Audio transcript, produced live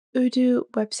Odoo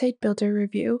website builder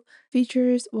review,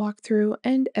 features, walkthrough,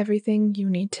 and everything you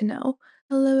need to know.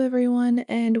 Hello everyone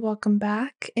and welcome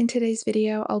back. In today's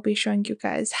video, I'll be showing you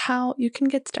guys how you can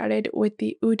get started with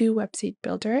the Odoo website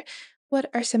builder. What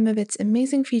are some of its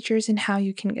amazing features and how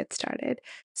you can get started?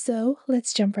 So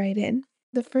let's jump right in.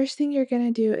 The first thing you're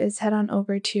going to do is head on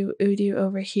over to Odoo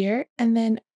over here, and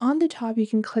then on the top you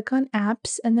can click on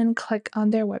apps and then click on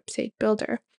their website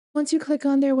builder. Once you click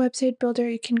on their website builder,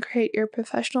 you can create your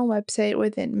professional website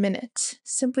within minutes.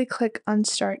 Simply click on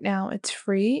Start Now, it's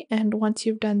free, and once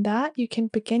you've done that, you can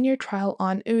begin your trial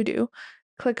on Odoo.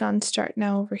 Click on Start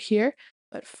Now over here,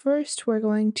 but first we're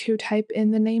going to type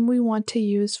in the name we want to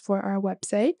use for our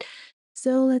website.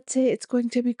 So let's say it's going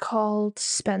to be called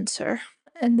Spencer,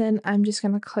 and then I'm just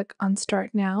going to click on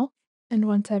Start Now. And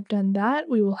once I've done that,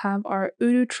 we will have our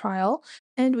Odoo trial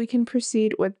and we can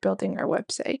proceed with building our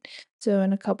website. So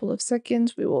in a couple of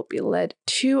seconds, we will be led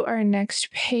to our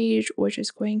next page, which is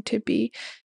going to be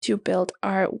to build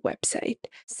our website.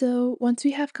 So once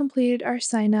we have completed our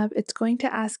sign up, it's going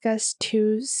to ask us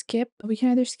to skip. We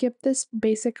can either skip this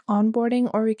basic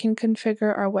onboarding or we can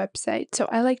configure our website. So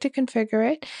I like to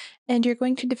configure it, and you're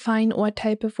going to define what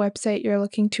type of website you're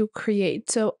looking to create.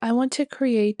 So I want to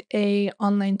create a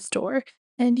online store.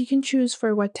 And you can choose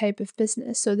for what type of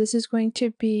business. So this is going to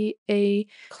be a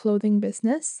clothing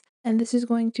business, and this is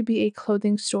going to be a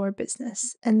clothing store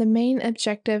business. And the main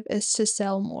objective is to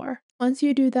sell more. Once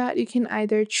you do that, you can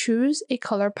either choose a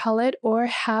color palette or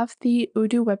have the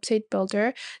Odoo website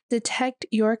builder detect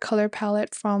your color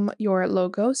palette from your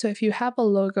logo. So if you have a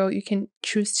logo, you can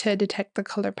choose to detect the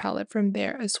color palette from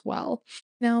there as well.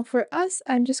 Now for us,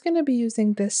 I'm just going to be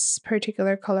using this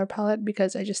particular color palette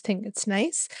because I just think it's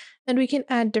nice, and we can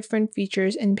add different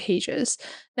features in pages.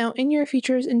 Now in your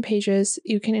features in pages,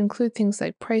 you can include things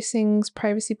like pricings,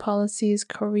 privacy policies,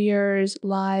 careers,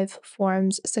 live,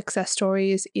 forms, success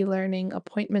stories, e-learning,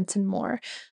 appointments, and more.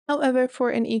 However, for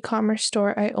an e-commerce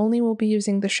store, I only will be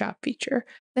using the shop feature.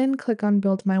 Then click on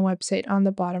Build My Website on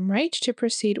the bottom right to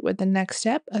proceed with the next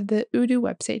step of the Odoo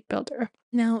website builder.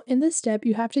 Now, in this step,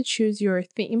 you have to choose your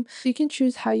theme. You can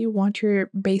choose how you want your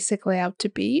basic layout to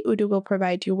be. Odoo will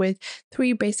provide you with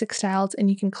 3 basic styles, and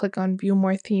you can click on View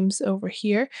More Themes over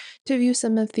here to view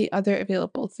some of the other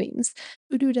available themes.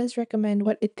 Odoo does recommend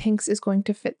what it thinks is going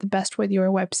to fit the best with your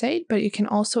website, but you can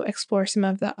also explore some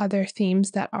of the other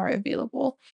themes that are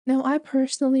available. Now, I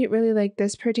personally really like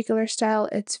this particular style.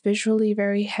 It's visually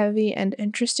very heavy and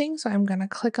interesting, so I'm going to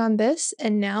click on this,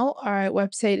 and now our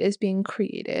website is being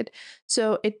created.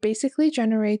 So it basically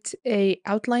generates a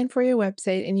outline for your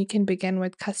website, and you can begin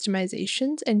with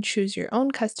customizations and choose your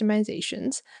own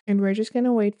customizations. And we're just going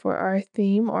to wait for our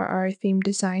theme or our theme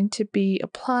design to be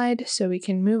applied so we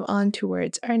can move on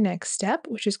towards our next step,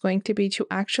 which is going to be to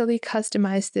actually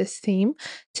customize this theme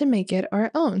to make it our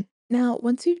own. Now,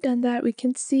 once we've done that, we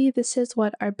can see this is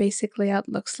what our basic layout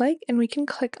looks like, and we can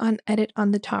click on Edit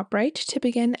on the top right to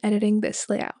begin editing this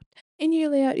layout. In your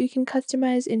layout, you can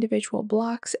customize individual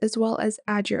blocks as well as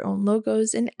add your own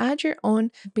logos and add your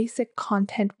own basic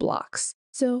content blocks.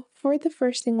 So for the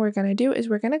first thing we're going to do is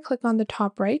we're going to click on the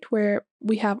top right where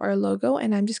we have our logo,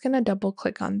 and I'm just going to double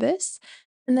click on this,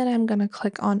 and then I'm going to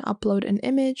click on Upload an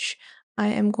Image. I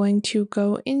am going to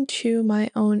go into my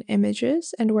own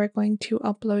images, and we're going to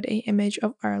upload an image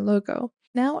of our logo.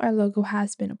 Now our logo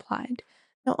has been applied.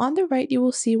 Now on the right, you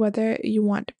will see whether you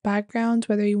want backgrounds,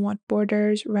 whether you want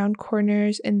borders, round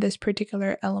corners in this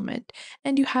particular element,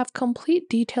 and you have complete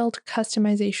detailed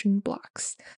customization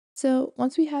blocks. So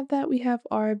once we have that, we have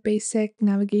our basic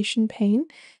navigation pane.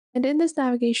 And in this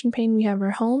navigation pane, we have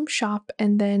our home, shop,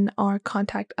 and then our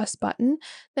contact us button.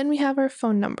 Then we have our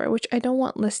phone number, which I don't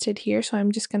want listed here, so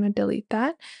I'm just going to delete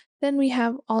that. Then we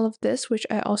have all of this, which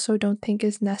I also don't think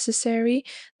is necessary.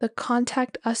 The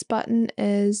contact us button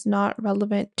is not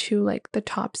relevant to like the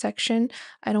top section.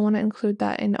 I don't want to include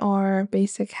that in our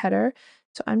basic header.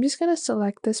 So I'm just going to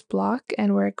select this block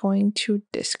and we're going to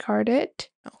discard it.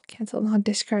 Oh, cancel, not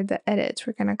discard the edits.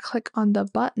 We're going to click on the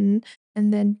button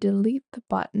and then delete the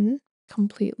button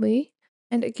completely.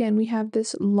 And again, we have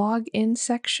this login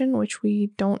section, which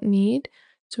we don't need.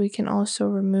 So we can also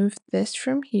remove this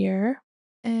from here.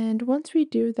 And once we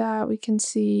do that, we can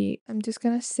see, I'm just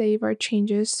going to save our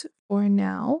changes for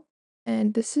now.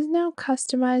 And this is now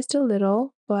customized a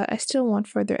little, but I still want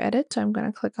further edits, so I'm going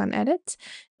to click on edits.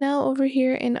 Now over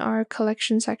here in our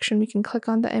collection section, we can click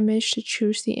on the image to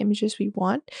choose the images we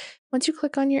want. Once you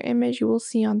click on your image, you will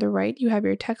see on the right, you have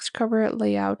your text cover,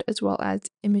 layout, as well as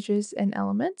images and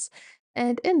elements.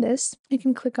 And in this, you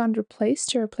can click on replace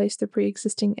to replace the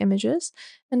pre-existing images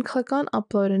and click on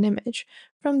upload an image.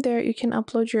 From there, you can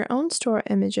upload your own store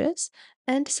images,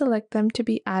 and select them to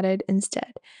be added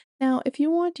instead. Now, if you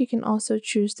want, you can also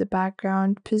choose the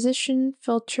background, position,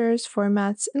 filters,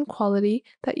 formats, and quality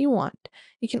that you want.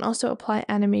 You can also apply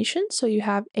animation so you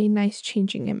have a nice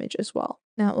changing image as well.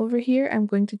 Now over here, I'm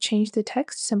going to change the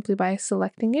text simply by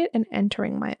selecting it and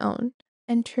entering my own.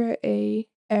 Enter a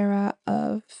era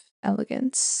of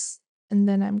elegance. And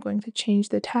then I'm going to change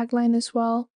the tagline as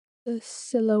well. The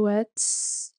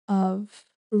silhouettes of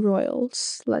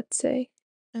royals, let's say.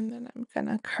 And then I'm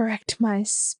gonna correct my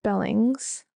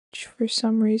spellings, which for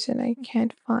some reason I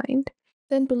can't find.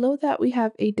 Then below that we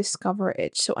have a discover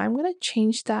it. So I'm gonna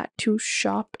change that to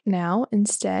shop now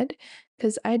instead,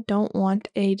 because I don't want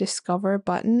a discover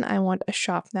button. I want a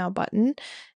shop now button.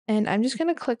 And I'm just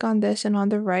gonna click on this, and on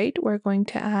the right, we're going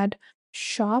to add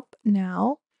shop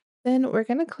now. Then we're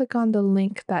gonna click on the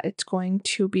link that it's going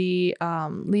to be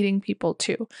leading people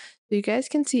to. So you guys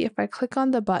can see if I click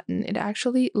on the button, it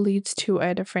actually leads to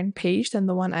a different page than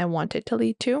the one I want it to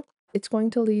lead to. It's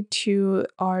going to lead to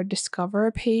our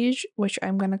Discover page, which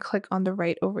I'm going to click on the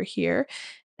right over here.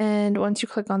 And once you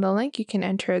click on the link, you can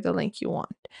enter the link you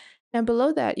want. Now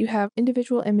below that, you have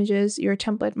individual images. Your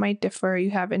template might differ.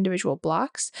 You have individual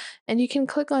blocks, and you can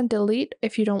click on delete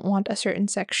if you don't want a certain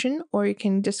section, or you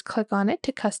can just click on it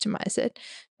to customize it.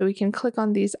 So we can click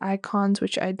on these icons,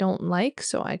 which I don't like,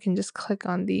 so I can just click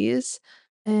on these.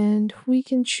 And we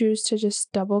can choose to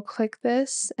just double click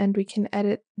this, and we can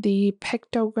edit the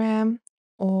pictogram,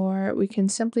 or we can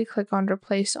simply click on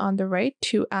replace on the right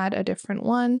to add a different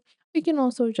one. We can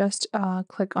also just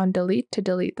click on delete to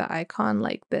delete the icon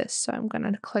like this. So I'm going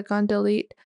to click on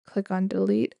delete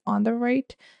on the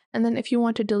right. And then if you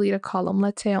want to delete a column,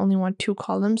 let's say I only want 2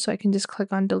 columns, so I can just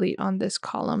click on delete on this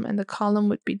column and the column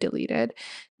would be deleted.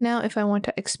 Now, if I want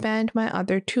to expand my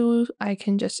other 2, I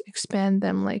can just expand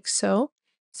them like so.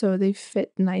 So they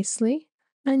fit nicely.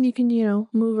 And you can,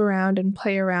 move around and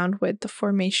play around with the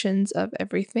formations of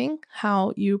everything,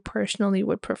 how you personally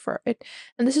would prefer it.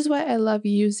 And this is why I love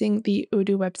using the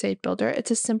Odoo website builder.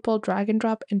 It's a simple drag and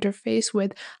drop interface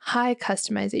with high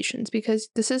customizations, because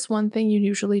this is one thing you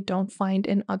usually don't find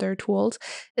in other tools,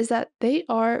 is that they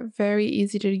are very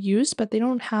easy to use, but they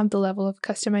don't have the level of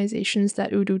customizations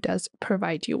that Odoo does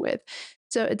provide you with.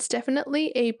 So it's definitely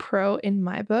a pro in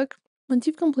my book. Once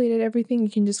you've completed everything,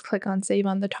 you can just click on save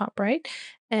on the top right,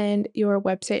 and your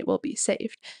website will be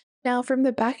saved. Now, from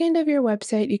the back end of your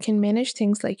website, you can manage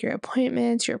things like your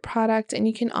appointments, your products, and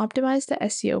you can optimize the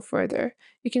SEO further.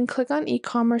 You can click on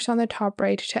e-commerce on the top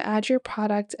right to add your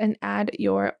products and add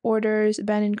your orders,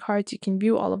 abandoned carts. You can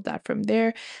view all of that from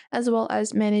there, as well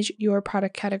as manage your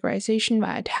product categorization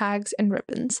via tags and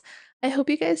ribbons. I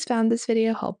hope you guys found this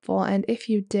video helpful, and if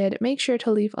you did, make sure to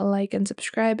leave a like and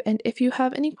subscribe, and if you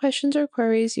have any questions or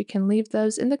queries, you can leave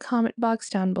those in the comment box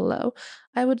down below.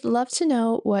 I would love to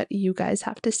know what you guys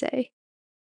have to say.